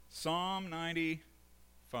Psalm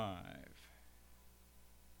 95.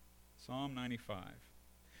 Psalm 95.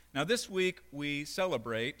 Now this week we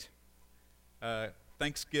celebrate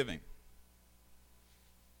Thanksgiving.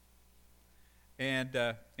 And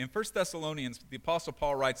in 1 Thessalonians, the Apostle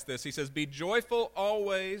Paul writes this. He says, "Be joyful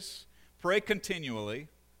always, pray continually,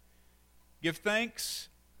 give thanks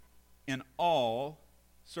in all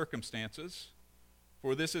circumstances,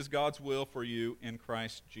 for this is God's will for you in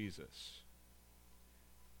Christ Jesus."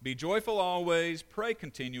 Be joyful always, pray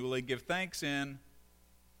continually, give thanks in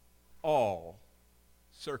all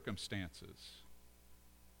circumstances.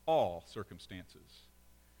 All circumstances.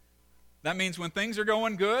 That means when things are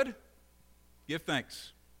going good, give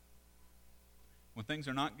thanks. When things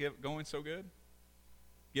are not going so good,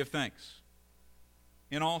 give thanks.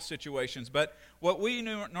 In all situations. But what we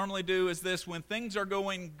normally do is this: when things are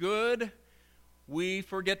going good, we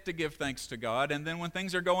forget to give thanks to God. And then when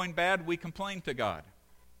things are going bad, we complain to God.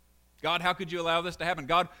 God, how could you allow this to happen?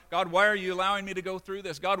 God, why are you allowing me to go through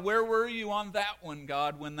this? God, where were you on that one,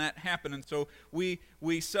 God, when that happened? And so we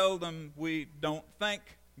don't thank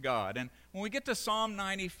God. And when we get to Psalm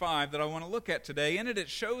 95 that I want to look at today, in it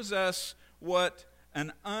shows us what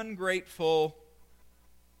an ungrateful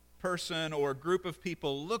person or group of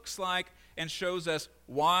people looks like, and shows us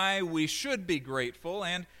why we should be grateful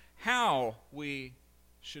and how we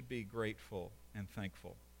should be grateful and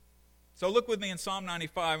thankful. So look with me in Psalm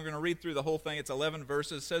 95. We're going to read through the whole thing. It's 11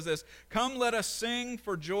 verses. It says this: "Come, let us sing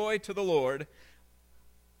for joy to the Lord.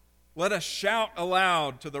 Let us shout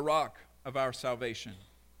aloud to the rock of our salvation.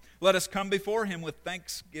 Let us come before him with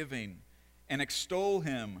thanksgiving and extol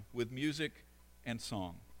him with music and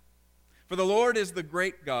song. For the Lord is the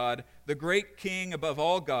great God, the great King above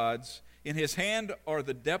all gods. In his hand are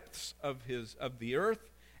the depths of the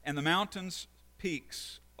earth, and the mountains'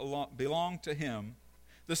 peaks belong to him.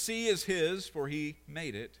 The sea is his, for he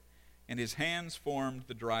made it, and his hands formed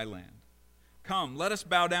the dry land. Come, let us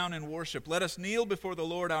bow down and worship. Let us kneel before the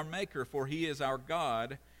Lord our Maker, for he is our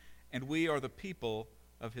God, and we are the people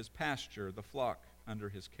of his pasture, the flock under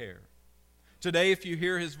his care. Today, if you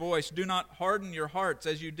hear his voice, do not harden your hearts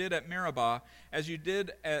as you did at Meribah, as you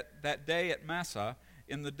did at that day at Massah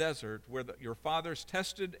in the desert, where your fathers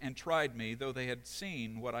tested and tried me, though they had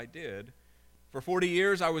seen what I did. For 40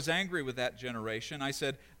 years I was angry with that generation. I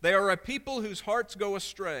said, they are a people whose hearts go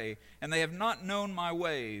astray, and they have not known my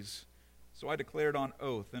ways. So I declared on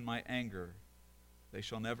oath in my anger, they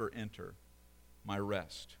shall never enter my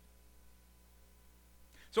rest."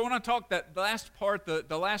 So I want to talk that last part,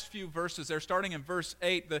 the last few verses there, starting in verse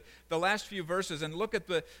 8, the last few verses, and look at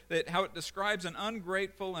how it describes an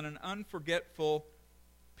ungrateful and an unforgetful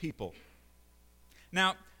people.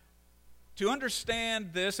 Now, to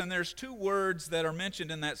understand this, and there's two words that are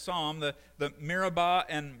mentioned in that psalm, the Meribah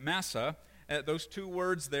and Massah, those two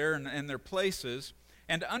words there and their places.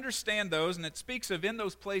 And to understand those, and it speaks of in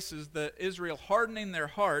those places the Israel hardening their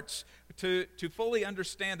hearts, to fully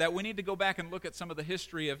understand that, we need to go back and look at some of the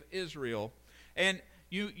history of Israel. And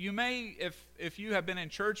you may, if you have been in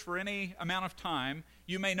church for any amount of time,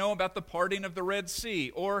 you may know about the parting of the Red Sea,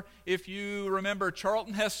 or if you remember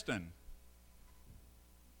Charlton Heston,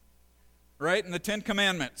 right, and the Ten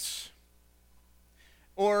Commandments.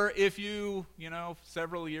 Or if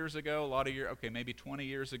several years ago, maybe 20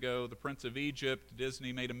 years ago, The Prince of Egypt,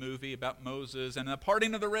 Disney made a movie about Moses and the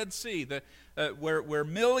parting of the Red Sea, where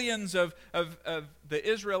millions of the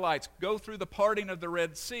Israelites go through the parting of the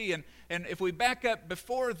Red Sea. And if we back up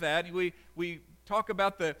before that, we talk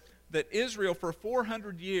about that Israel for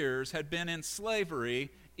 400 years had been in slavery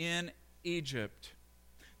in Egypt.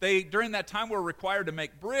 They, during that time, were required to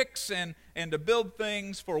make bricks and to build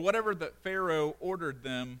things for whatever the Pharaoh ordered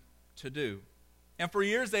them to do. And for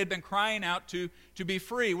years they had been crying out to be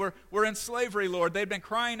free. We're in slavery, Lord. They'd been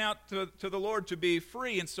crying out to the Lord to be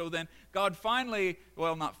free. And so then God finally,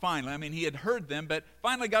 well, not finally, he had heard them, but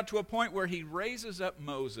finally got to a point where he raises up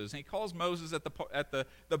Moses. And he calls Moses at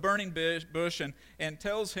the burning bush and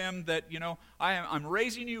tells him that, I'm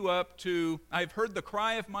raising you up I've heard the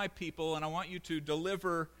cry of my people, and I want you to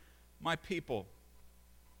deliver my people.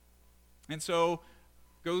 And so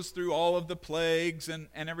goes through all of the plagues and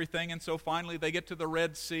everything, and so finally they get to the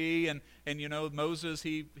Red Sea, and Moses,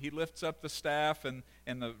 he lifts up the staff, and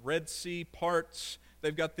the Red Sea parts.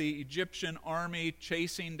 They've got the Egyptian army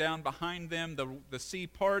chasing down behind them. The sea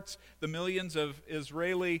parts. The millions of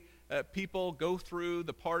Israeli people go through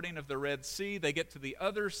the parting of the Red Sea. They get to the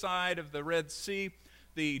other side of the Red Sea.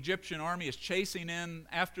 The Egyptian army is chasing in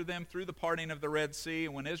after them through the parting of the Red Sea,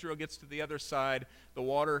 and when Israel gets to the other side, the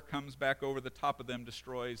water comes back over the top of them,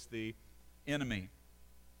 destroys the enemy.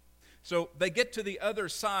 So they get to the other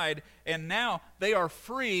side, and now they are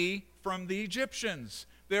free from the Egyptians.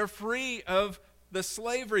 They're free of the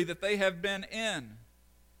slavery that they have been in.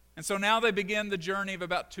 And so now they begin the journey of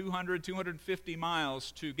about 250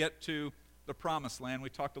 miles to get to the Promised Land. We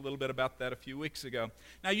talked a little bit about that a few weeks ago.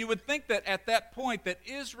 Now you would think that at that point that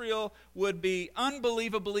Israel would be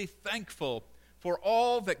unbelievably thankful for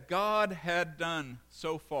all that God had done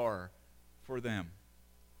so far for them.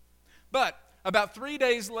 But about 3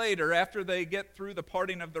 days later, after they get through the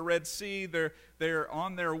parting of the Red Sea, they're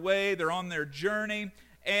on their way, they're on their journey,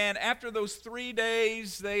 and after those 3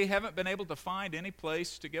 days, they haven't been able to find any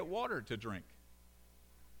place to get water to drink.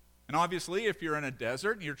 And obviously, if you're in a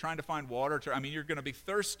desert and you're trying to find water, you're going to be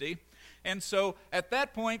thirsty. And so at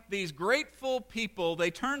that point, these grateful people, they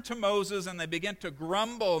turn to Moses and they begin to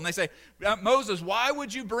grumble. And they say, Moses, why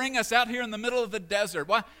would you bring us out here in the middle of the desert?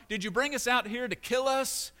 Why did you bring us out here to kill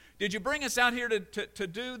us? Did you bring us out here to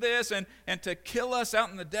do this and to kill us out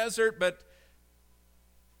in the desert? But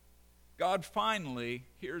God finally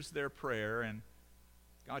hears their prayer, and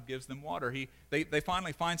God gives them water. They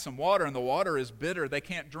finally find some water, and the water is bitter. They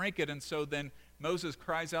can't drink it, and so then Moses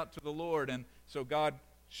cries out to the Lord, and so God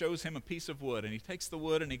shows him a piece of wood, and he takes the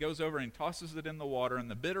wood, and he goes over and he tosses it in the water, and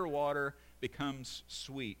the bitter water becomes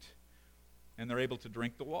sweet, and they're able to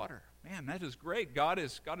drink the water. Man, that is great. God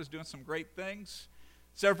is doing some great things.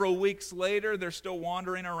 Several weeks later, they're still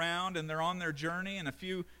wandering around, and they're on their journey, and a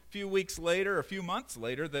few weeks later, a few months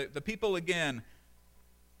later, the people again,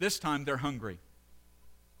 this time they're hungry.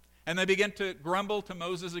 And they begin to grumble to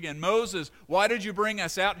Moses again. Moses, why did you bring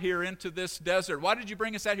us out here into this desert? Why did you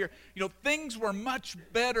bring us out here? Things were much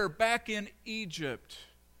better back in Egypt.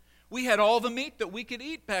 We had all the meat that we could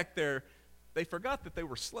eat back there. They forgot that they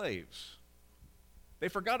were slaves. They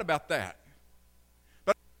forgot about that.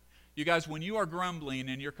 But you guys, when you are grumbling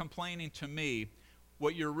and you're complaining to me,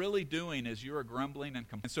 what you're really doing is you're grumbling and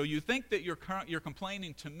complaining. So you think that you're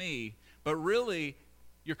complaining to me, but really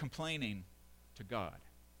you're complaining to God.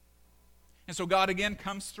 And so God again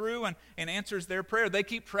comes through and answers their prayer. They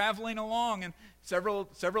keep traveling along, and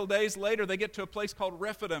several days later they get to a place called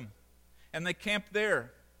Rephidim, and they camp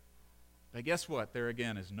there. But guess what? There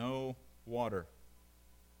again is no water.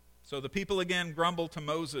 So the people again grumble to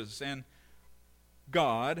Moses and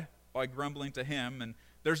God by grumbling to him, and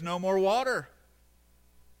there's no more water.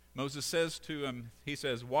 Moses says to him, he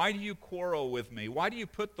says, why do you quarrel with me? Why do you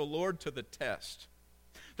put the Lord to the test?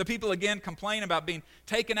 The people again complain about being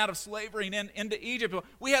taken out of slavery and into Egypt.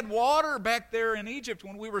 We had water back there in Egypt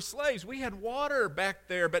when we were slaves. We had water back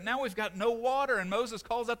there, but now we've got no water. And Moses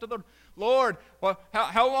calls out to the Lord, well,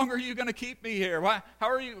 how long are you going to keep me here? Why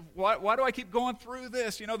do I keep going through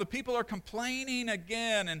this? The people are complaining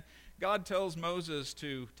again. And God tells Moses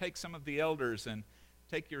to take some of the elders and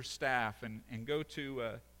take your staff and go to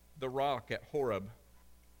the rock at Horeb.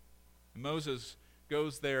 And Moses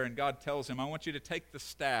goes there, and God tells him, I want you to take the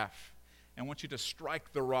staff and I want you to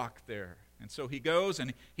strike the rock there. And so he goes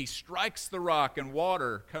and he strikes the rock, and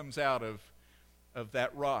water comes out of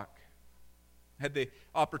that rock. I had the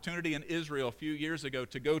opportunity in Israel a few years ago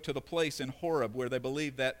to go to the place in Horeb where they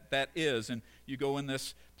believe that is, and you go in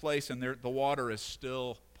this place and the water is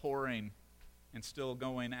still pouring and still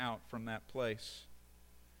going out from that place.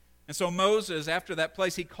 And so Moses, after that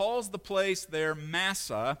place, he calls the place there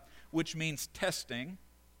Massah, which means testing,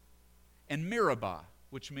 and Meribah,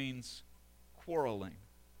 which means quarreling.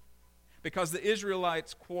 Because the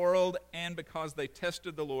Israelites quarreled and because they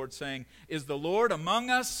tested the Lord, saying, is the Lord among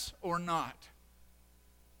us or not?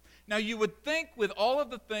 Now you would think with all of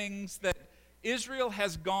the things that Israel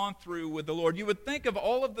has gone through with the Lord, you would think of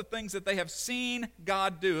all of the things that they have seen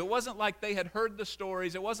God do. It wasn't like they had heard the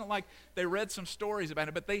stories. It wasn't like they read some stories about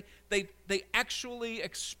it, but they actually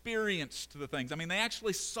experienced the things. They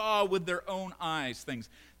actually saw with their own eyes things.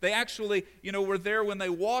 They actually, were there when they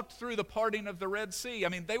walked through the parting of the Red Sea.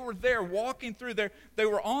 They were there walking through there. They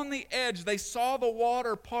were on the edge. They saw the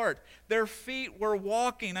water part. Their feet were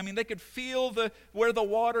walking. They could feel where the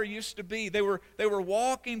water used to be. They were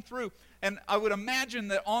walking through. And I would imagine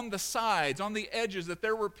that on the sides, on the edges, that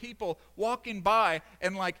there were people walking by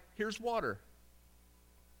and like, here's water.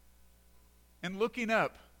 And looking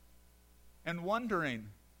up and wondering,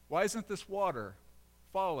 why isn't this water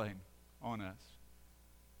falling on us?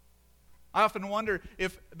 I often wonder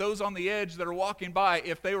if those on the edge that are walking by,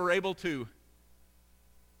 if they were able to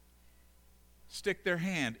stick their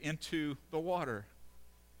hand into the water.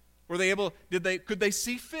 Were they able, could they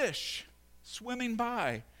see fish swimming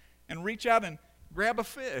by and reach out and grab a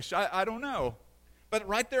fish? I don't know. But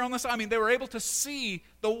right there on the side, they were able to see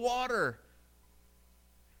the water.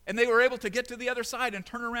 And they were able to get to the other side and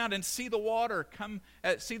turn around and see the water come,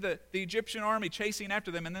 see the Egyptian army chasing after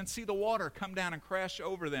them, and then see the water come down and crash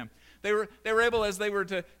over them. They were able, as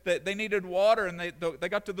they needed water, and they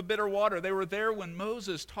got to the bitter water. They were there when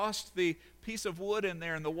Moses tossed the piece of wood in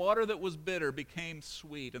there, and the water that was bitter became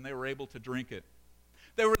sweet, and they were able to drink it.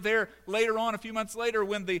 They were there later on, a few months later,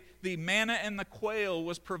 when the manna and the quail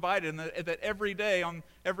was provided, and that every day, on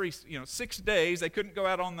every 6 days, they couldn't go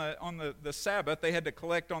out on the Sabbath. They had to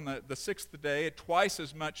collect on the sixth day twice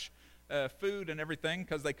as much food and everything,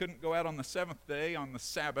 because they couldn't go out on the seventh day on the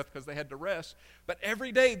Sabbath because they had to rest. But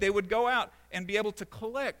every day they would go out and be able to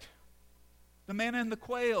collect the manna and the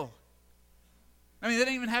quail. I mean, they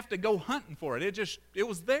didn't even have to go hunting for it. It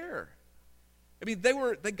was there. I mean,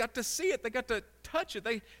 they got to see it. They got to touch it.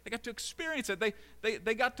 They got to experience it.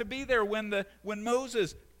 They got to be there when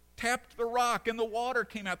Moses tapped the rock and the water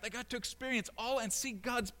came out. They got to experience all and see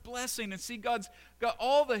God's blessing and see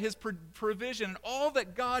his provision and all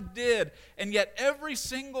that God did. And yet every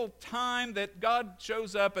single time that God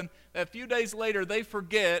shows up, and a few days later they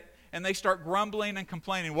forget and they start grumbling and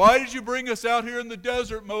complaining. Why did you bring us out here in the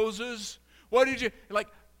desert, Moses? Why did you,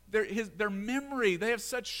 their memory, they have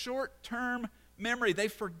such short-term memory. They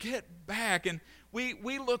forget back, and we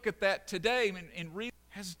look at that today and read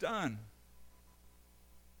has done.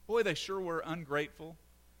 Boy, they sure were ungrateful.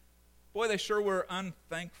 Boy, they sure were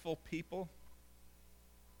unthankful people.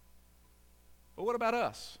 But what about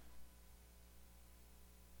us?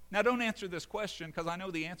 Now, don't answer this question because I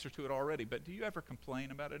know the answer to it already, but do you ever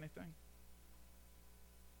complain about anything?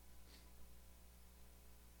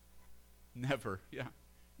 Never, yeah.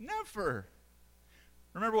 Never.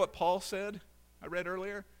 Remember what Paul said? I read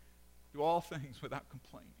earlier, do all things without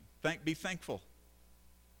complaining. Be thankful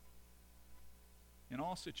in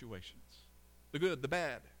all situations, the good, the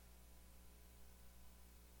bad.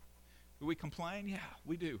 Do we complain? Yeah,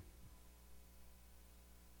 we do.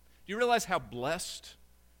 Do you realize how blessed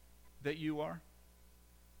that you are?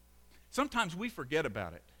 Sometimes we forget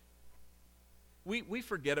about it. We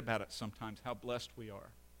forget about it sometimes, how blessed we are.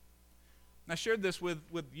 And I shared this with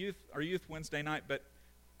our youth Wednesday night, but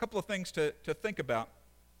a couple of things to think about.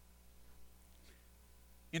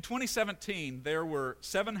 In 2017, there were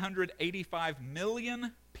 785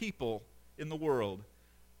 million people in the world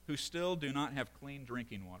who still do not have clean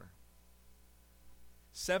drinking water.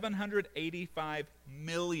 785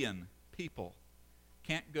 million people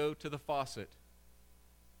can't go to the faucet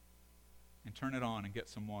and turn it on and get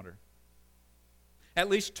some water. At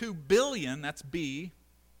least 2 billion, that's B,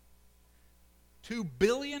 2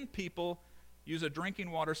 billion people use a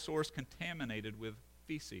drinking water source contaminated with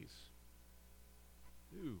feces.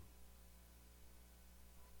 Ooh.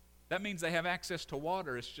 That means they have access to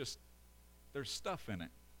water. It's just there's stuff in it.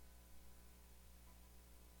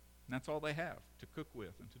 And that's all they have to cook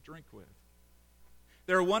with and to drink with.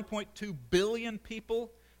 There are 1.2 billion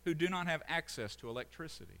people who do not have access to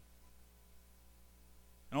electricity.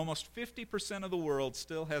 And almost 50% of the world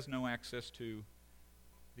still has no access to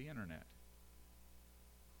the internet.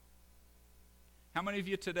 How many of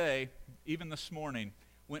you today, even this morning,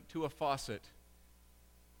 went to a faucet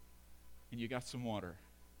and you got some water?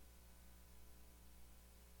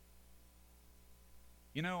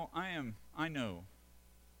 You know, I know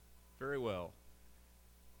very well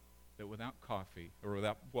that without coffee, or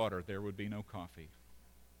without water, there would be no coffee.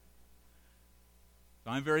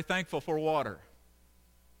 So I'm very thankful for water.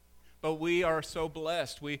 But we are so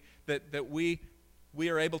blessed that we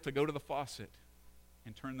are able to go to the faucet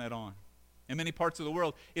and turn that on. In many parts of the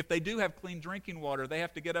world, if they do have clean drinking water, they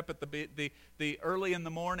have to get up at the early in the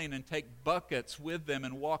morning and take buckets with them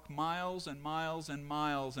and walk miles and miles and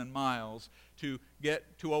miles and miles to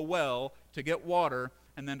get to a well to get water,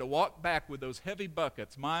 and then to walk back with those heavy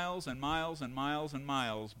buckets miles and miles and miles and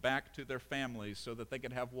miles back to their families so that they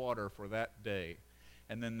could have water for that day.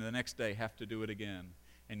 And then the next day have to do it again.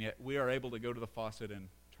 And yet we are able to go to the faucet and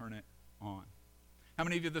turn it on. How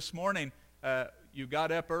many of you this morning, you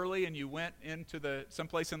got up early and you went into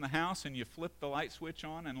someplace in the house and you flipped the light switch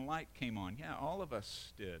on and the light came on? Yeah, all of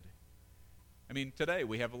us did. I mean, today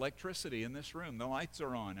we have electricity in this room. The lights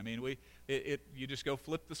are on. I mean, you just go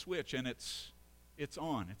flip the switch and it's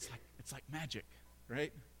on. It's like magic,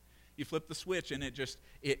 right? You flip the switch and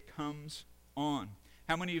it comes on.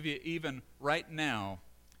 How many of you even right now,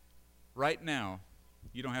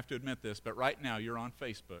 you don't have to admit this, but right now you're on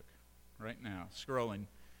Facebook, right now, scrolling.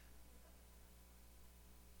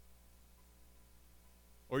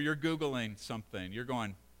 Or you're Googling something. You're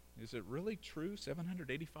going, is it really true?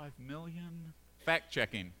 785 million? Fact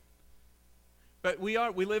checking. But we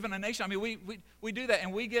live in a nation. I mean, we do that,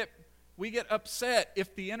 and we get upset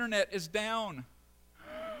if the internet is down.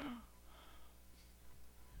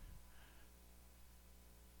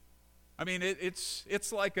 I mean,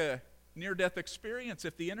 it's like a near-death experience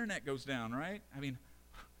if the internet goes down, right? I mean,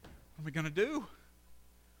 what are we going to do?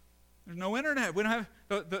 There's no internet. We don't have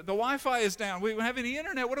the Wi-Fi is down. We don't have any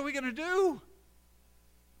internet. What are we going to do?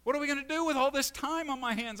 What are we going to do with all this time on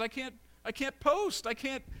my hands? I can't post. I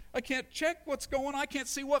can't check what's going on. I can't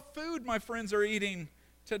see what food my friends are eating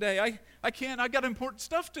today. I got important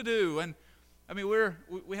stuff to do. And I mean,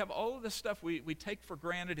 we have all of this stuff we take for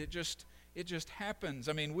granted. It just happens.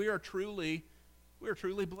 I mean, we are truly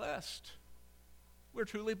blessed. We're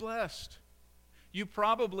truly blessed. You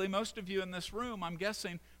probably, most of you in this room, I'm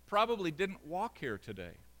guessing, probably didn't walk here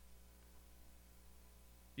today.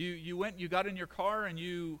 You went, you got in your car, and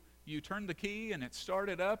you turned the key, and it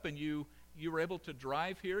started up, and you were able to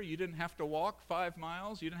drive here. You didn't have to walk 5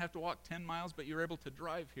 miles. You didn't have to walk 10 miles, but you were able to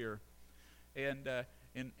drive here, and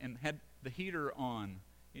had the heater on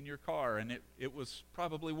in your car, and it was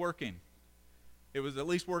probably working. It was at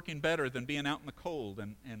least working better than being out in the cold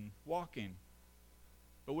and walking.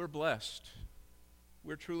 But we're blessed.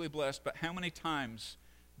 We're truly blessed. But how many times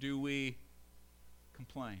do we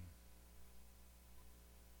complain?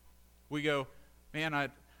 We go, man,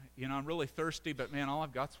 I'm really thirsty, but man, all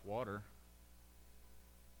I've got's water.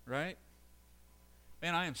 Right?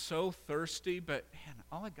 Man, I am so thirsty, but man,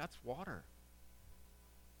 all I got's water.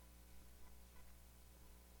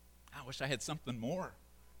 I wish I had something more.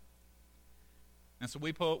 And so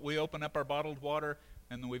we open up our bottled water,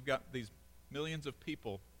 and then we've got these millions of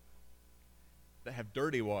people that have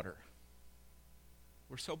dirty water.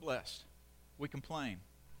 We're so blessed. We complain.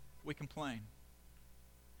 We complain.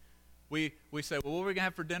 We say, well, what are we going to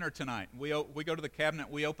have for dinner tonight? We go to the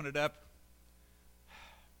cabinet, we open it up.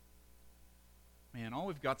 Man, all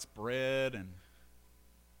we've got's bread and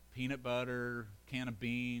peanut butter, can of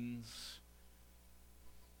beans,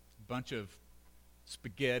 a bunch of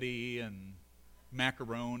spaghetti and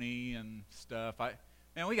macaroni and stuff.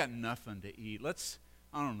 Man, we got nothing to eat. Let's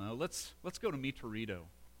go to Mitorito.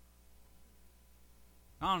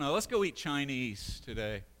 I don't know, let's go eat Chinese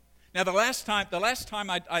today. Now, the last time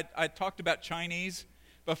I talked about Chinese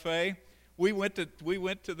buffet, we went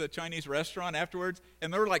to the Chinese restaurant afterwards,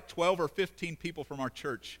 and there were like 12 or 15 people from our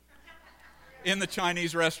church in the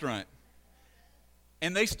Chinese restaurant.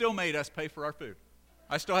 And they still made us pay for our food.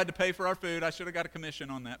 I still had to pay for our food. I should have got a commission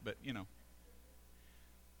on that, but you know.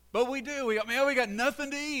 But we do. We got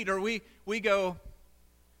nothing to eat. Or we go,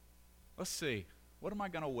 let's see, what am I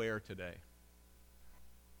going to wear today?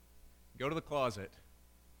 Go to the closet.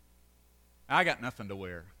 I got nothing to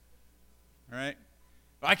wear. All right?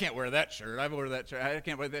 I can't wear that shirt. I wear that shirt. I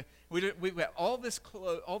can't wear that. We've got all these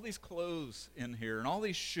clothes in here and all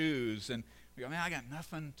these shoes. And we go, man, I got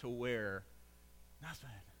nothing to wear. Nothing.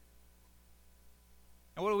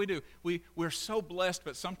 And what do? We're so blessed,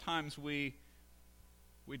 but sometimes we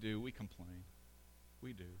complain.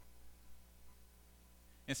 We do.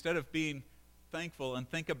 Instead of being thankful and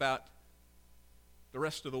think about the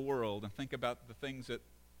rest of the world and think about the things that,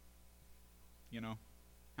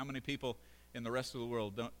 how many people in the rest of the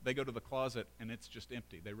world they go to the closet and it's just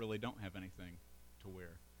empty. They really don't have anything to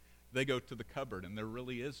wear. They go to the cupboard and there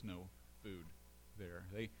really is no food there.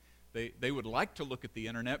 They would like to look at the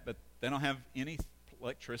internet, but they don't have any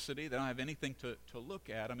electricity. They don't have anything to look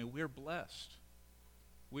at. I mean, we're blessed.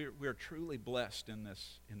 We're truly blessed in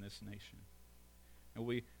this nation.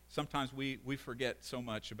 And sometimes we forget so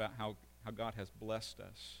much about how God has blessed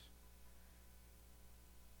us.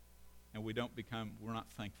 And we're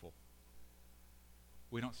not thankful.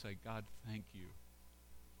 We don't say, God, thank you.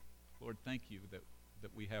 Lord, thank you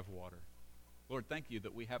that we have water. Lord, thank you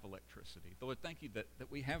that we have electricity. Lord, thank you that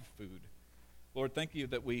we have food. Lord, thank you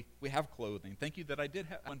that we have clothing. Thank you that I did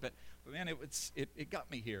have one, but man, it got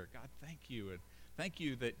me here. God, thank you. And thank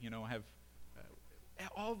you that, I have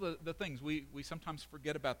all the things. We sometimes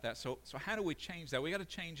forget about that. So how do we change that? We got to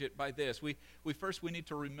change it by this. We need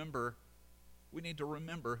to remember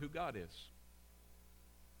who God is.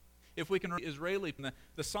 If we can, Israeli,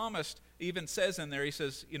 the psalmist even says in there, he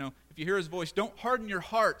says, if you hear his voice, don't harden your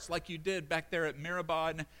hearts like you did back there at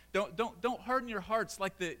Meribah. And don't harden your hearts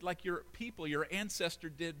like your people, your ancestor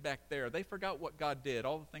did back there. They forgot what God did,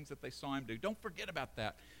 all the things that they saw him do. Don't forget about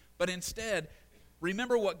that. But instead,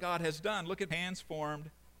 remember what God has done. Look at hands formed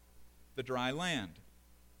the dry land.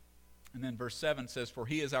 And then verse 7 says, for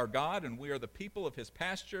he is our God, and we are the people of his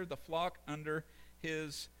pasture, the flock under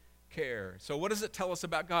his care. So what does it tell us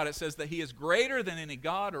about God? It says that he is greater than any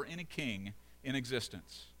god or any king in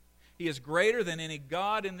existence. He is greater than any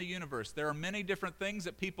god in the universe. There are many different things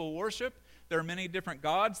that people worship. There are many different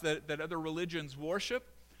gods that other religions worship.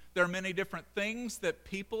 There are many different things that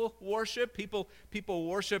people worship. People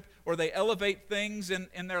worship, or they elevate things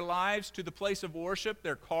in their lives to the place of worship.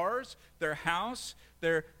 Their cars, their house,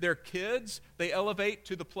 their kids. They elevate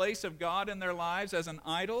to the place of God in their lives as an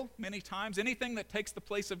idol many times. Anything that takes the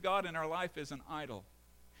place of God in our life is an idol.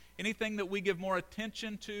 Anything that we give more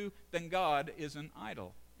attention to than God is an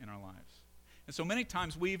idol in our lives. And so many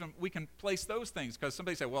times we can place those things, because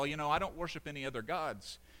somebody say, well, I don't worship any other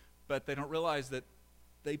gods. But they don't realize that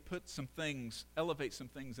they put some things, elevate some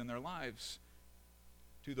things in their lives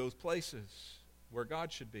to those places where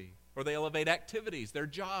God should be. Or they elevate activities, their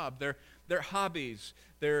job, their hobbies,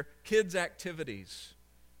 their kids' activities.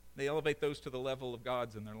 They elevate those to the level of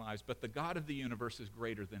God's in their lives. But the God of the universe is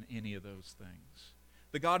greater than any of those things.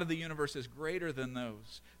 The God of the universe is greater than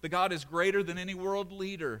those. The God is greater than any world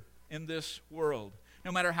leader in this world.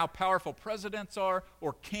 No matter how powerful presidents are,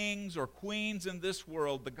 or kings, or queens in this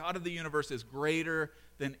world, the God of the universe is greater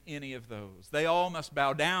than any of those. They all must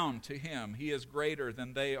bow down to Him. He is greater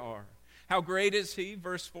than they are. How great is He?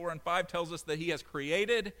 Verse 4 and 5 tells us that He has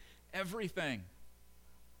created everything.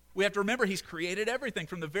 We have to remember He's created everything.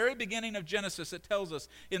 From the very beginning of Genesis, it tells us,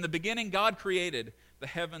 in the beginning God created the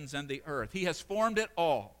heavens and the earth. He has formed it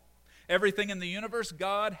all. Everything in the universe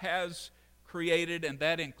God has created, and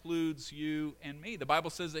that includes you and me. The Bible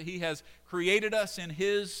says that He has created us in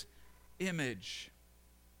His image.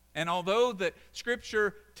 And although that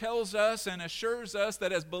Scripture tells us and assures us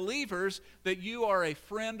that as believers that you are a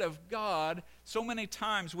friend of God, so many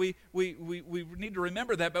times we need to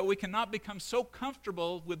remember that, but we cannot become so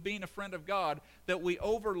comfortable with being a friend of God that we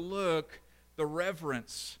overlook the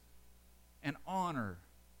reverence and honor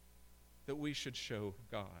that we should show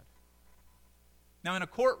God. Now, in a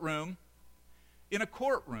courtroom,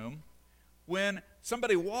 when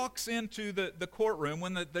somebody walks into the courtroom,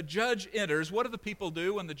 when the judge enters, what do the people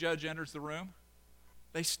do when the judge enters the room?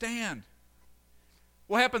 They stand.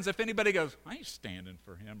 What happens if anybody goes, I ain't standing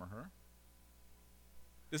for him or her?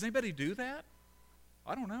 Does anybody do that?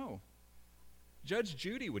 I don't know. Judge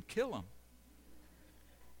Judy would kill him.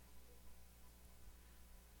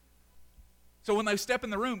 So when they step in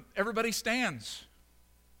the room, everybody stands.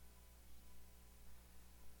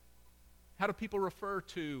 How do people refer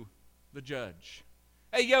to the judge?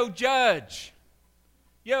 Hey, yo, judge.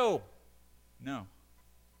 Yo. No.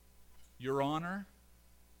 Your Honor.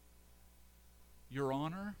 Your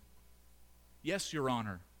Honor. Yes, Your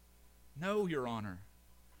Honor. No, Your Honor.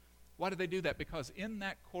 Why do they do that? Because in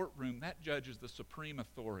that courtroom, that judge is the supreme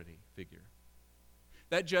authority figure.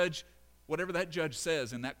 That judge, whatever that judge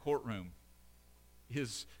says in that courtroom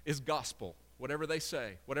is gospel. Whatever they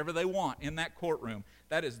say, whatever they want in that courtroom,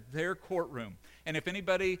 that is their courtroom. And if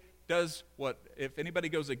anybody goes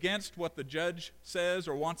against what the judge says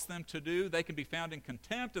or wants them to do, they can be found in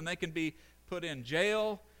contempt and they can be put in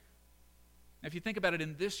jail. If you think about it,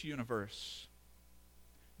 in this universe,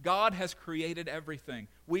 God has created everything.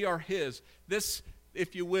 We are His. This,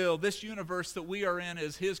 if you will, this universe that we are in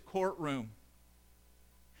is His courtroom.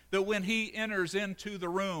 That when He enters into the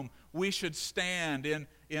room, we should stand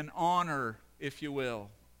in honor, if you will,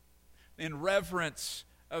 in reverence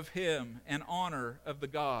of Him and honor of the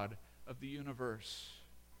God of the universe.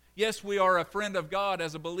 Yes, we are a friend of God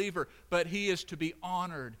as a believer, but He is to be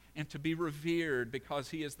honored and to be revered because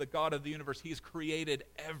He is the God of the universe. He has created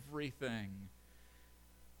everything.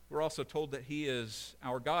 We're also told that He is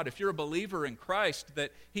our God. If you're a believer in Christ,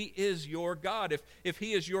 that He is your God. If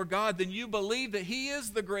He is your God, then you believe that He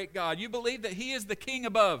is the great God. You believe that He is the King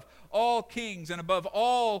above all kings and above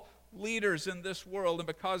all leaders in this world. And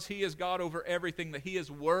because He is God over everything, that He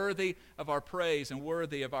is worthy of our praise and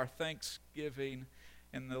worthy of our thanksgiving.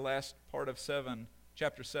 And the last part of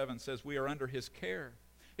chapter 7 says we are under His care.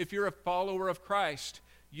 If you're a follower of Christ,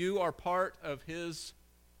 you are part of His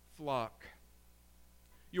flock.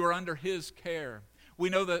 You are under His care. We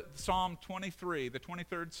know that Psalm 23, the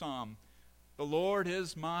 23rd Psalm, the Lord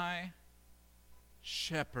is my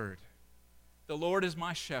shepherd. The Lord is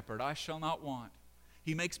my shepherd, I shall not want.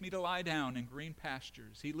 He makes me to lie down in green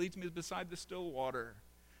pastures. He leads me beside the still water.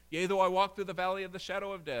 Yea, though I walk through the valley of the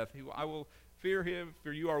shadow of death, I will fear Him,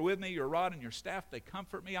 for You are with me, Your rod and Your staff, they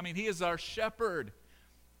comfort me. I mean, He is our shepherd.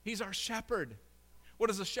 He's our shepherd. What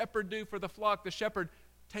does a shepherd do for the flock? The shepherd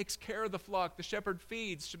takes care of the flock. The shepherd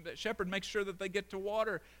feeds. The shepherd makes sure that they get to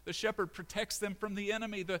water. The shepherd protects them from the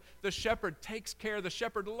enemy. The shepherd takes care. The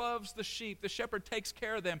shepherd loves the sheep. The shepherd takes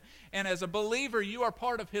care of them. And as a believer, you are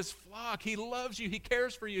part of His flock. He loves you. He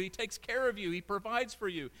cares for you. He takes care of you. He provides for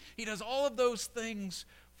you. He does all of those things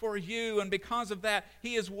for you. And because of that,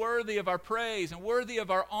 He is worthy of our praise and worthy of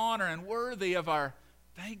our honor and worthy of our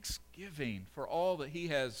thanksgiving for all that He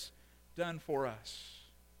has done for us.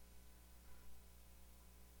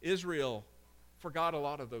 Israel forgot a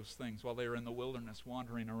lot of those things while they were in the wilderness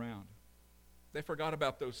wandering around. They forgot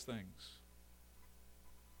about those things.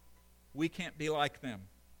 We can't be like them.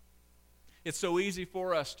 It's so easy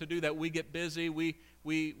for us to do that. We get busy.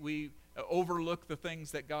 We overlook the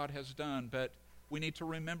things that God has done, but we need to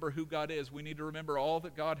remember who God is. We need to remember all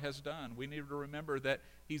that God has done. We need to remember that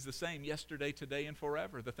He's the same yesterday, today, and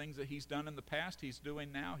forever. The things that He's done in the past, He's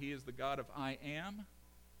doing now. He is the God of I am,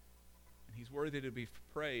 and He's worthy to be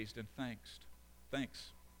praised and thanks.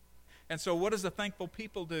 And so what does the thankful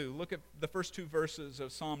people do? Look at the first two verses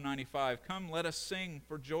of Psalm 95. Come, let us sing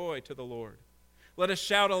for joy to the Lord. Let us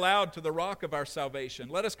shout aloud to the rock of our salvation.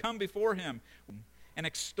 Let us come before Him and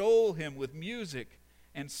extol Him with music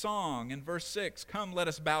and song. In verse 6, come, let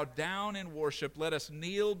us bow down in worship. Let us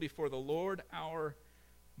kneel before the Lord our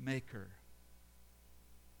Maker.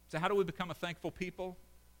 So how do we become a thankful people?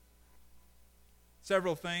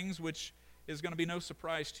 Several things, which is going to be no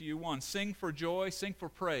surprise to you. One, sing for joy, sing for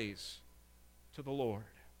praise to the Lord.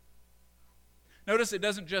 Notice it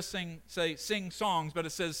doesn't just say sing songs, but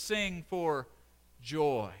it says sing for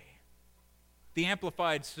joy. The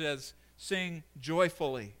Amplified says sing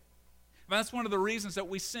joyfully. And that's one of the reasons that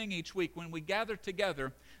we sing each week. When we gather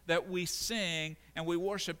together, that we sing and we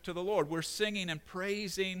worship to the Lord. We're singing and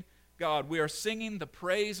praising God. We are singing the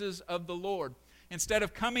praises of the Lord. Instead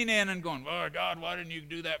of coming in and going, oh, God, why didn't you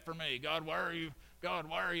do that for me? God, why are you? God,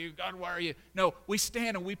 why are you? God, why are you? No, we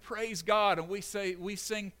stand and we praise God, and we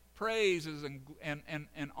sing praises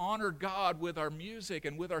and honor God with our music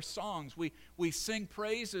and with our songs. We sing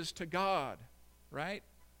praises to God, right?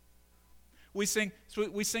 We sing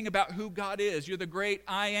about who God is. You're the great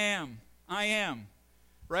I am,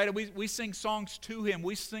 right? And we sing songs to Him.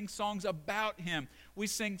 We sing songs about Him. We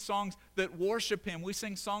sing songs that worship Him. We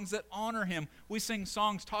sing songs that honor Him. We sing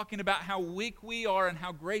songs talking about how weak we are and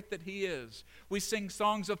how great that He is. We sing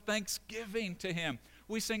songs of thanksgiving to Him.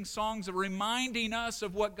 We sing songs of reminding us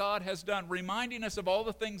of what God has done, reminding us of all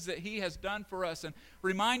the things that He has done for us, and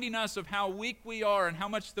reminding us of how weak we are and how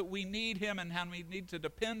much that we need Him and how we need to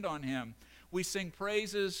depend on Him. We sing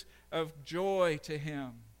praises of joy to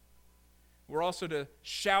Him. We're also to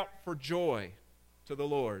shout for joy to the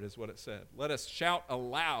Lord, is what it said. Let us shout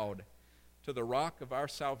aloud to the rock of our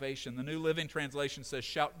salvation. The New Living Translation says,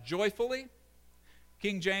 shout joyfully.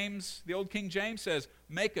 King James, the old King James says,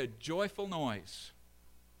 make a joyful noise.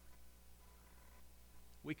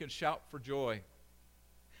 We can shout for joy.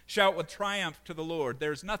 Shout with triumph to the Lord.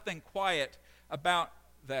 There's nothing quiet about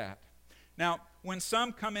that. Now, when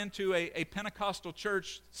some come into a Pentecostal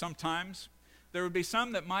church sometimes, there would be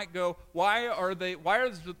some that might go, why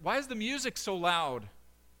is the music so loud?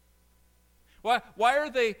 Why are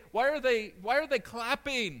they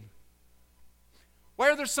clapping? Why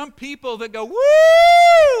are there some people that go,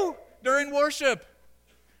 woo, during worship?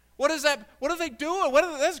 What is that? What are they doing?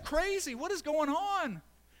 That's crazy. What is going on?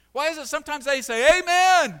 Why is it sometimes they say,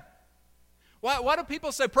 amen? Why do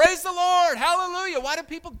people say, praise the Lord, hallelujah? Why do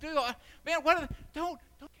people do that? Man, don't scare God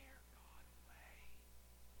away.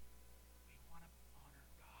 We want to honor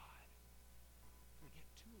God. If we get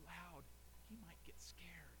too loud, He might get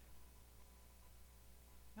scared.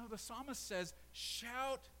 No, the psalmist says,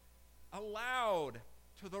 shout aloud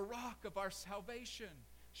to the rock of our salvation.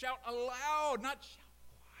 Shout aloud, not shout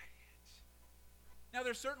quiet. Now,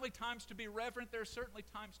 there's certainly times to be reverent. There's certainly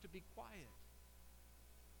times to be quiet.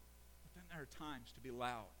 But then there are times to be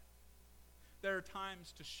loud. There are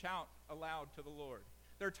times to shout aloud to the Lord.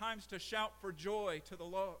 There are times to shout for joy to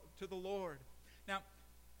the Lord. Now,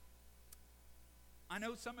 I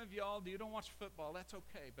know some of y'all, you don't watch football. That's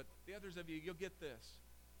okay. But the others of you, you'll get this.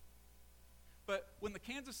 But when the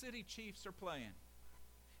Kansas City Chiefs are playing,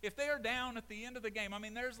 if they are down at the end of the game, I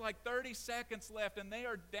mean, there's like 30 seconds left, and they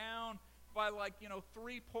are down by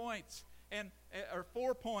 3 points or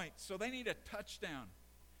 4 points, so they need a touchdown.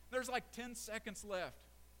 There's like 10 seconds left.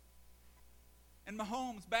 And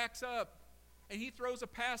Mahomes backs up, and he throws a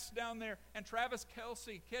pass down there, and Travis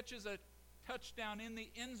Kelce catches a touchdown in the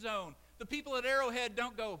end zone. The people at Arrowhead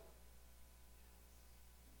don't go,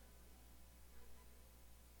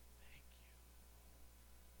 thank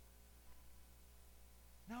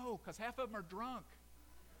you. No, because half of them are drunk.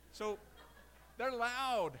 So they're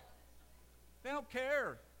loud. They don't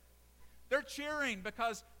care. They're cheering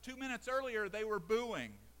because 2 minutes earlier they were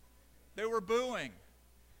booing.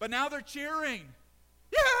 But now they're cheering.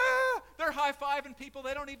 Yeah! They're high-fiving people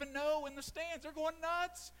they don't even know in the stands. They're going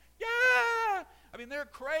nuts. Yeah! I mean, they're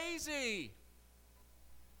crazy.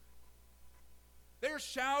 They're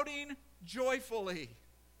shouting joyfully.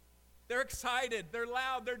 They're excited. They're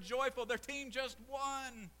loud. They're joyful. Their team just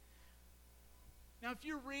won. Now, if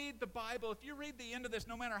you read the Bible, if you read the end of this,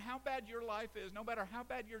 no matter how bad your life is, no matter how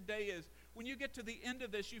bad your day is, when you get to the end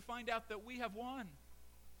of this, you find out that we have won.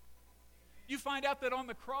 You find out that on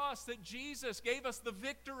the cross, that Jesus gave us the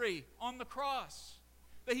victory on the cross,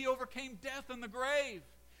 that he overcame death and the grave,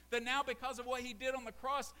 that now because of what he did on the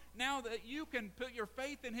cross, now that you can put your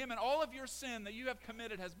faith in him and all of your sin that you have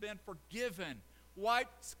committed has been forgiven,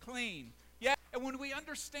 wiped clean. Yeah, and when we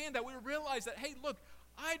understand that, we realize that, hey, look,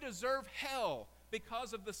 I deserve hell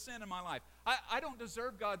because of the sin in my life. I don't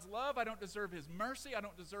deserve God's love. I don't deserve his mercy. I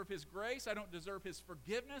don't deserve his grace. I don't deserve his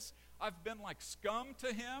forgiveness. I've been like scum to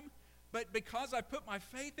him. But because I put my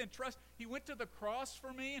faith and trust, he went to the cross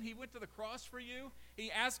for me and he went to the cross for you.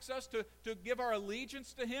 He asks us to give our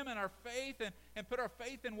allegiance to him and our faith and put our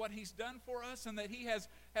faith in what he's done for us and that he has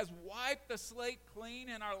wiped the slate clean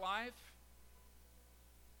in our life.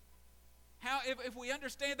 How, if we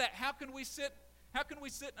understand that, how can we sit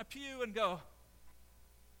in a pew and go,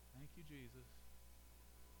 thank you, Jesus.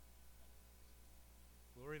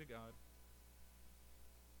 Glory to God.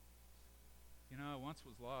 You know, I once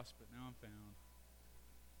was lost, but now I'm found.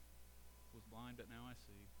 Was blind, but now I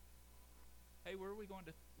see. Hey, where are we going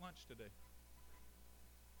to lunch today?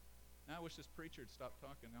 Now I wish this preacher had stopped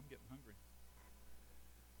talking. I'm getting hungry.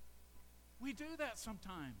 We do that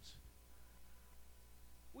sometimes.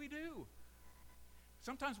 We do.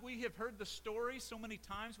 Sometimes we have heard the story so many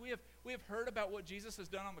times. We have heard about what Jesus has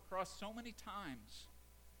done on the cross so many times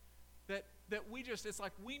that we just, it's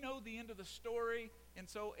like we know the end of the story. And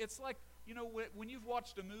so it's like, you know, when you've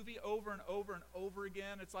watched a movie over and over and over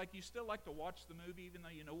again, it's like you still like to watch the movie even though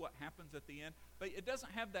you know what happens at the end. But it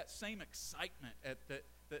doesn't have that same excitement that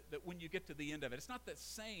when you get to the end of it. It's not that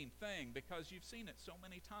same thing because you've seen it so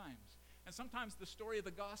many times. And sometimes the story of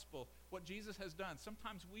the gospel, what Jesus has done,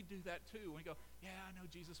 sometimes we do that too. We go, yeah, I know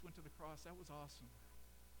Jesus went to the cross. That was awesome.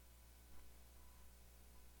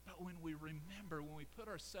 But when we remember, when we put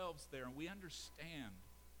ourselves there and we understand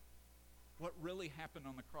what really happened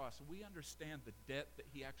on the cross, we understand the debt that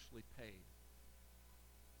he actually paid,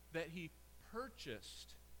 that he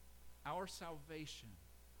purchased our salvation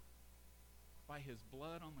by his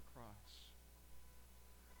blood on the cross,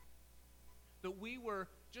 that we were,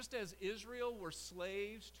 just as Israel were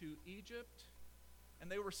slaves to Egypt and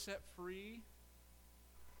they were set free,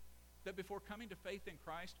 that before coming to faith in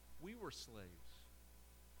Christ, we were slaves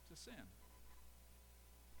to sin.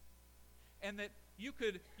 And that you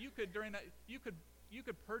could during that, you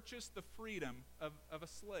could purchase the freedom of a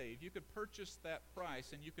slave. You could purchase that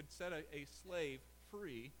price, and you could set a slave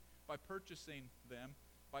free by purchasing them,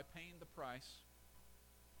 by paying the price.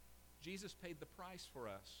 Jesus paid the price for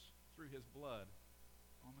us through his blood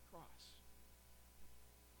on the cross.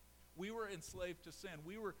 We were enslaved to sin.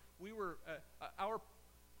 We were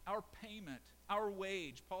our payment, our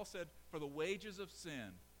wage. Paul said, for the wages of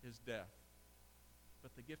sin is death,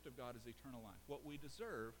 but the gift of God is eternal life. What we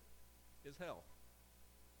deserve is hell.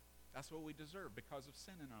 That's what we deserve because of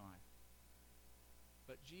sin in our life.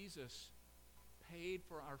 But Jesus paid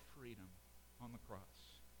for our freedom on the cross.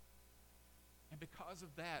 And because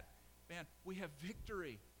of that, man, we have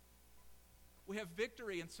victory. We have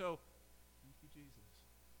victory, and so, thank you, Jesus.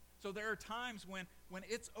 So there are times when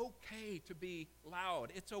it's okay to be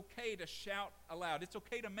loud. It's okay to shout aloud. It's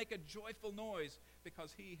okay to make a joyful noise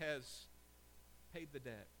because he has paid the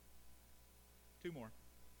debt. Two more.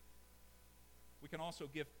 We can also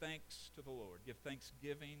give thanks to the Lord, give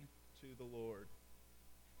thanksgiving to the Lord.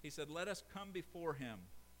 He said, let us come before him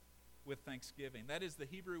with thanksgiving. That is the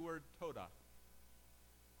Hebrew word todah,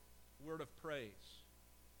 word of praise.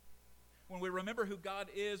 When we remember who God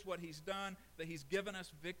is, what he's done, that he's given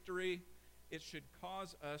us victory, it should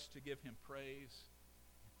cause us to give him praise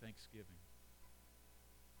and thanksgiving.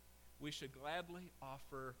 We should gladly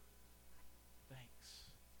offer thanks.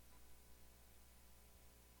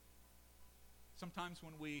 Sometimes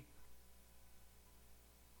when we,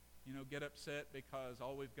 get upset because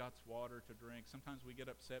all we've got is water to drink. Sometimes we get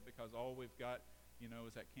upset because all we've got,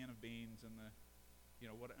 is that can of beans and the,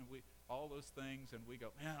 and we, all those things, and we go,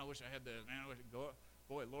 man, I wish I had this. Man, I wish I could go,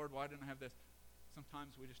 boy, Lord, why didn't I have this?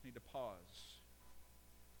 Sometimes we just need to pause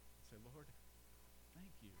and say, Lord, thank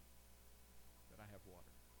you that I have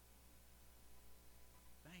water.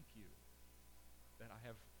 Thank you that I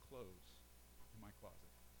have clothes in my closet.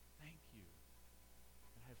 Thank you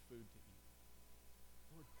that I have food to eat.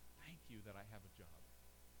 Lord, thank you that I have a job.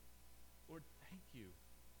 Lord, thank you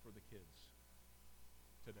for the kids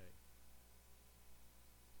today.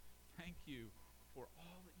 Thank you for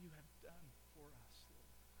all that you have done for us,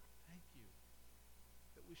 Lord. Thank you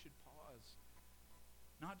that we should pause,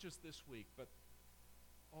 not just this week, but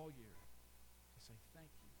all year, to say thank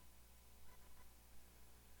you.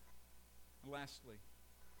 And lastly,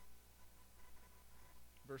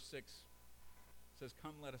 verse 6 says,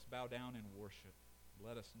 "Come, let us bow down and worship.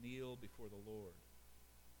 Let us kneel before the Lord,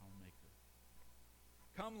 our Maker."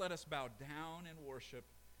 Come, let us bow down and worship.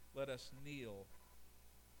 Let us kneel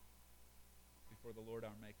before the Lord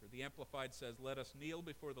our Maker. The Amplified says, "Let us kneel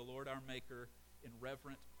before the Lord our Maker in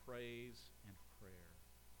reverent praise and prayer."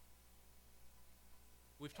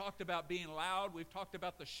 We've talked about being loud. We've talked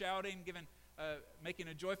about the shouting, making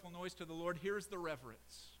a joyful noise to the Lord. Here's the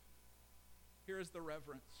reverence. Here's the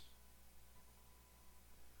reverence.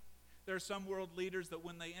 There are some world leaders that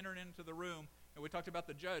when they enter into the room, and we talked about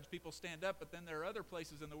the judge, people stand up, but then there are other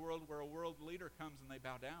places in the world where a world leader comes and they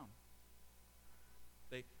bow down.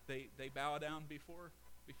 They bow down before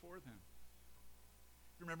them.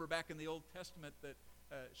 You remember back in the Old Testament that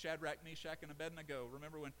Shadrach, Meshach, and Abednego,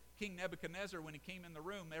 remember when King Nebuchadnezzar, when he came in the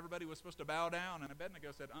room, everybody was supposed to bow down, and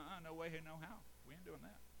Abednego said, no way, no how. We ain't doing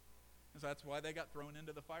that. And so that's why they got thrown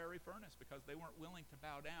into the fiery furnace, because they weren't willing to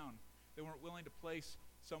bow down. They weren't willing to place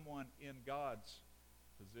someone in God's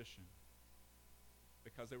position,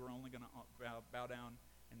 because they were only going to bow down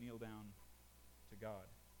and kneel down to God.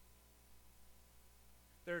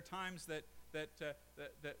 There are times that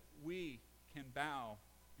we can bow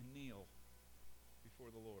and kneel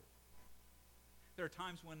before the Lord. There are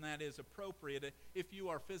times when that is appropriate, if you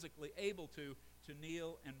are physically able to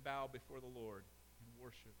kneel and bow before the Lord in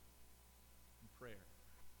worship and prayer.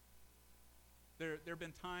 There have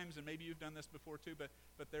been times, and maybe you've done this before too,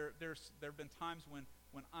 but there have been times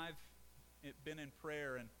when I've been in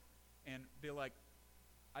prayer and be like,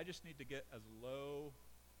 I just need to get as low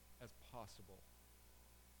as possible.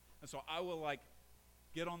 And so I will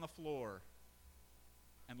get on the floor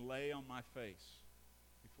and lay on my face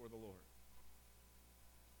before the Lord.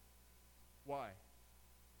 Why?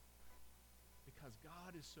 Because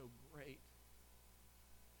God is so great.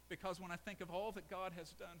 Because when I think of all that God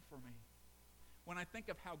has done for me, when I think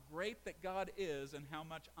of how great that God is and how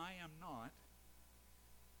much I am not,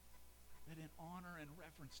 that in honor and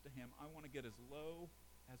reverence to Him, I want to get as low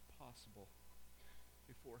as possible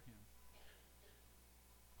before Him.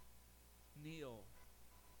 Kneel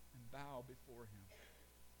and bow before Him.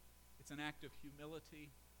 It's an act of humility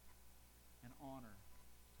and honor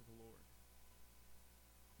to the Lord.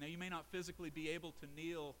 Now, you may not physically be able to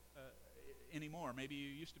kneel anymore. Maybe you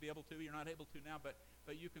used to be able to, you're not able to now, but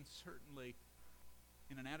you can certainly,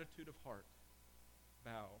 in an attitude of heart,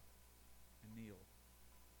 bow and kneel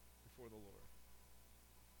before the Lord.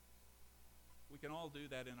 We can all do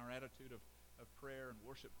that in our attitude of prayer and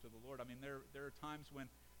worship to the Lord. I mean, there are times when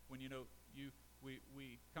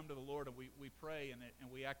we come to the Lord and we pray and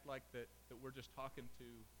we act like that we're just talking to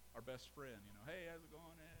our best friend. Hey, how's it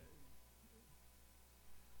going?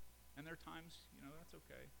 And there are times, that's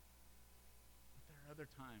okay. But there are other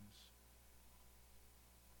times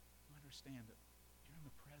you understand that you're in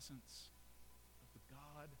the presence of the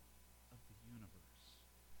God of the universe.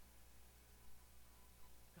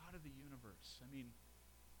 God of the universe. I mean,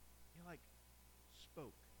 He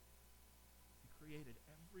spoke and created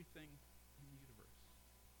everything in the universe.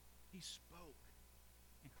 He spoke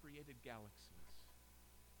and created galaxies.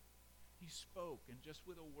 He spoke and just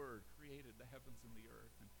with a word created the heavens and the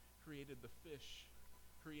earth, and created the fish,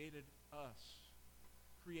 created us,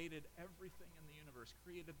 created everything in the universe,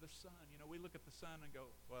 created the sun. We look at the sun and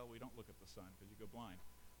go, well, we don't look at the sun because you go blind.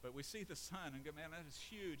 But we see the sun and go, man, that is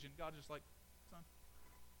huge. And God's just like, sun.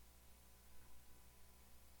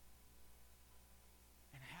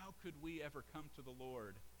 And how could we ever come to the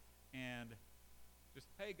Lord and just,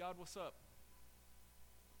 hey, God, what's up?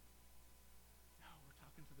 No, we're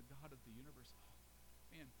talking to the God of the universe. Oh,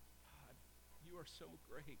 man, God, you are so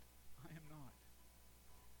great. I am not.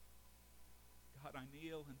 God, I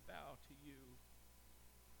kneel and bow to you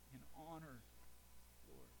in honor,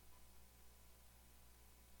 Lord.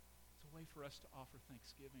 It's a way for us to offer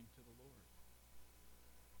thanksgiving to the Lord.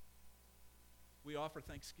 We offer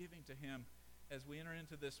thanksgiving to Him as we enter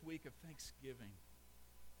into this week of Thanksgiving.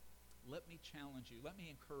 Let me challenge you, let me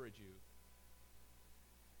encourage you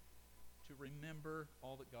to remember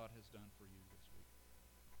all that God has done for you this week.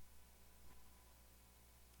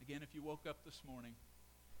 Again, if you woke up this morning,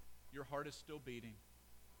 your heart is still beating,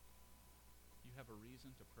 you have a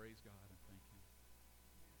reason to praise God and thank Him.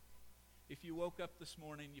 If you woke up this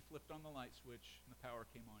morning, you flipped on the light switch, and the power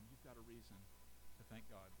came on, you've got a reason to thank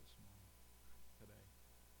God this morning, today.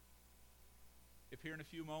 If here in a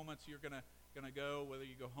few moments you're going to go, whether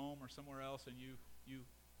you go home or somewhere else, and you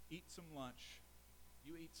eat some lunch,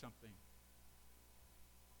 you eat something,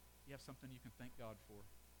 you have something you can thank God for.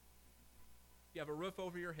 You have a roof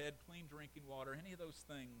over your head, clean drinking water, any of those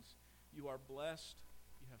things, you are blessed,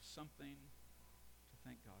 you have something to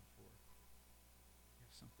thank God for. You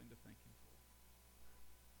have something to thank Him for.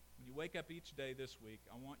 When you wake up each day this week,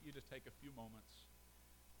 I want you to take a few moments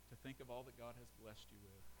to think of all that God has blessed you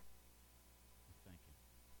with and thank Him.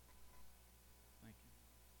 Thank Him.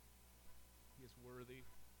 He is worthy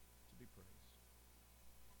to be praised.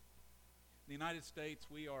 In the United States,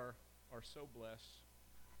 we are so blessed.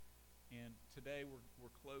 And today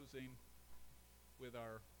we're closing with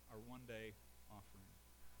our one-day offering.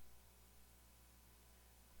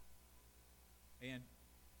 And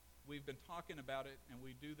we've been talking about it, and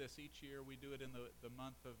we do this each year. We do it in the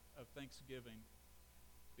month of Thanksgiving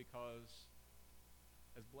because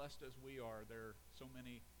as blessed as we are, there are so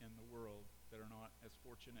many in the world that are not as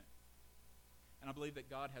fortunate. And I believe that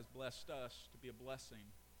God has blessed us to be a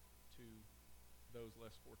blessing to those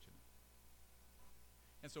less fortunate.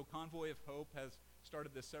 And so Convoy of Hope has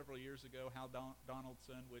started this several years ago. Hal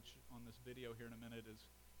Donaldson, which on this video here in a minute is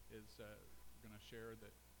going to share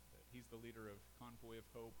that he's the leader of Convoy of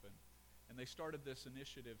Hope. And they started this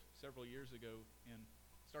initiative several years ago and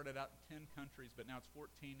started out in 10 countries, but now it's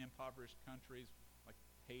 14 impoverished countries like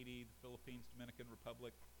Haiti, the Philippines, Dominican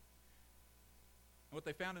Republic. And what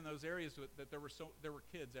they found in those areas was that there were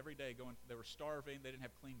kids every day they were starving, they didn't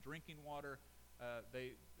have clean drinking water,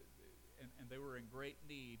 and they were in great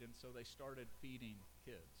need, and so they started feeding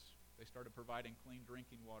kids. They started providing clean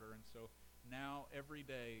drinking water, and so now every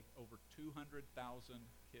day over 200,000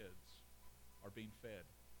 kids are being fed.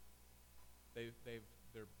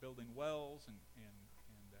 They're building wells and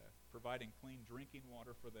providing clean drinking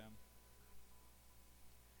water for them.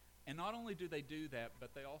 And not only do they do that,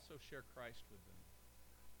 but they also share Christ with them.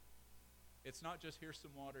 It's not just here's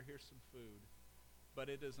some water, here's some food, but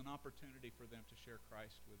it is an opportunity for them to share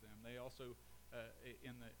Christ with them. They also,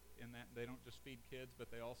 in that, they don't just feed kids, but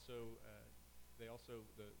they also the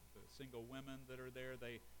single women that are there,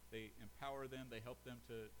 they empower them, they help them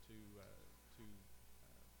to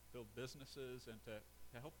build businesses and to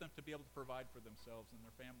help them to be able to provide for themselves and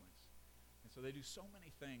their families. And so they do so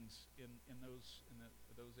many things in those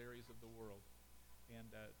areas of the world. And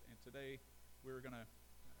today we're going to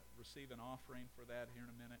receive an offering for that here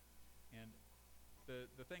in a minute. And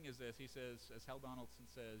the thing is this, he says, as Hal Donaldson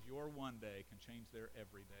says, your one day can change their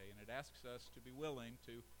every day. And it asks us to be willing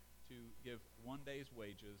to give one day's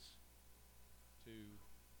wages to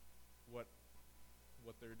what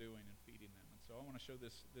they're doing and feeding them. And so I want to show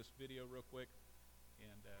this video real quick.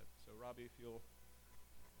 And so Robbie, if you'll.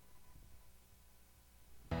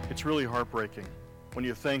 It's really heartbreaking when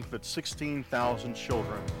you think that 16,000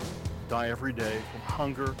 children die every day from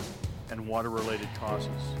hunger and water-related causes.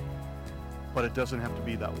 But it doesn't have to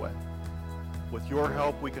be that way. With your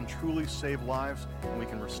help, we can truly save lives and we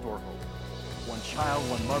can restore hope. One child,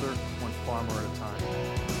 one mother, one farmer at a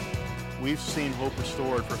time. We've seen hope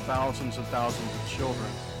restored for thousands and thousands of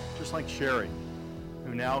children, just like Sherry,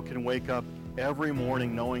 who now can wake up every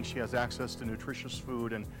morning knowing she has access to nutritious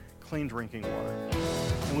food and clean drinking water.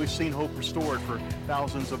 And we've seen hope restored for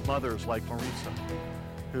thousands of mothers like Marisa,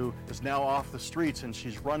 who is now off the streets and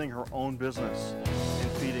she's running her own business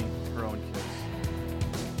and feeding her own kids.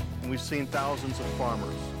 And we've seen thousands of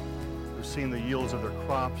farmers who've seen the yields of their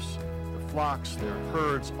crops, their flocks, their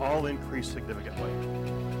herds all increase significantly.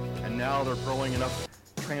 And now they're growing enough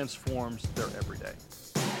transforms their everyday.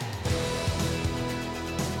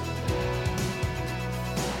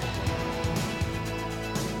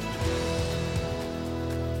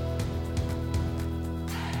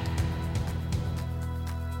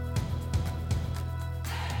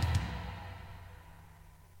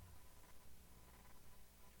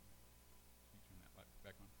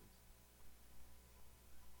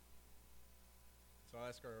 So I'll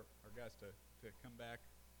ask our guys to come back,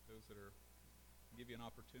 those that are, give you an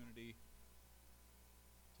opportunity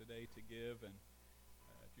today to give. And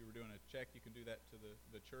if you were doing a check, you can do that to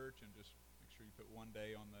the church and just make sure you put one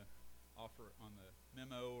day on the offer, on the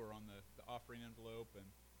memo or on the offering envelope. And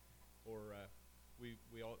we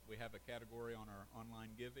have a category on our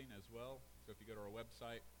online giving as well. So if you go to our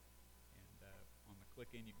website and on the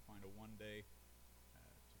click in, you can find a one day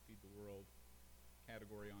to feed the world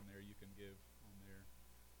category on there. You can give on there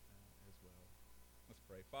as well. Let's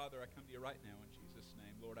pray. Father, I come to you right now in Jesus'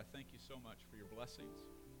 name. Lord, I thank you so much for your blessings.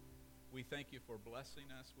 We thank you for blessing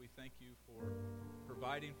us. We thank you for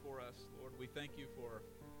providing for us. Lord, we thank you for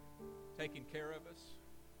taking care of us.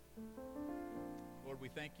 Lord, we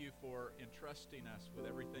thank you for entrusting us with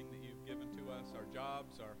everything that you've given to us, our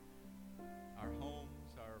jobs, our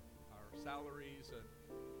homes, our salaries,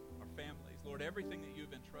 our families. Lord, everything that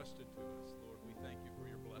you've entrusted to us, Lord, we thank you for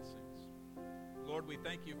your blessings. Lord, we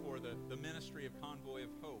thank you for the ministry of Convoy of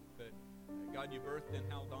Hope, that God, you birthed in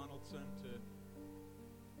Hal Donaldson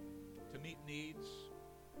to meet needs,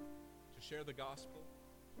 to share the gospel,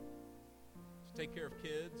 to take care of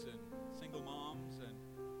kids and single moms. And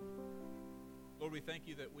Lord, we thank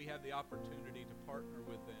you that we have the opportunity to partner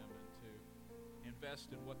with them and to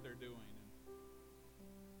invest in what they're doing. And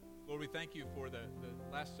Lord, we thank you for the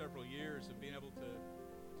last several years of being able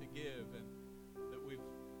to give, and that we've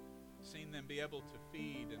seen them be able to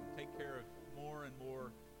feed and take care of more and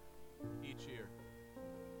more each year.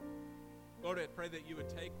 Lord, I pray that you would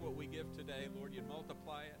take what we give today, Lord, you'd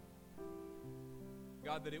multiply it.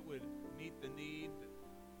 God, that it would meet the need,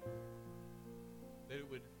 that it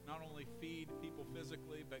would not only feed people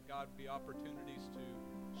physically, but God, be opportunities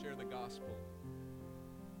to share the gospel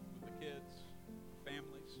with the kids,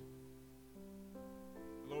 families.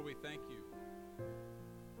 Lord, we thank you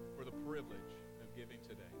for the privilege of giving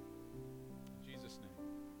today. In Jesus' name,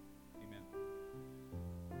 amen.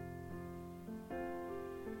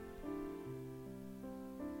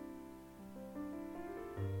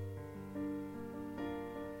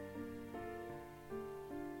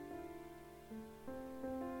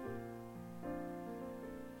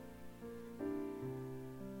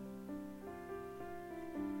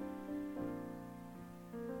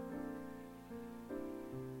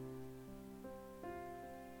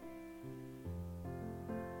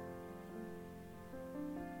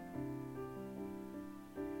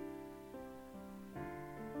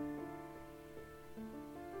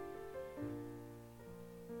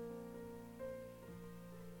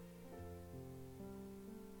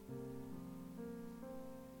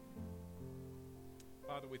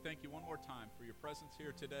 Father, we thank you one more time for your presence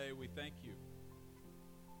here today. We thank you.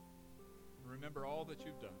 Remember all that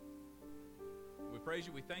you've done. We praise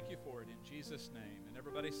you. We thank you for it in Jesus' name. And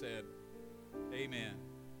everybody said, amen.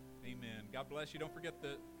 Amen. God bless you. Don't forget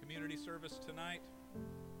the community service tonight.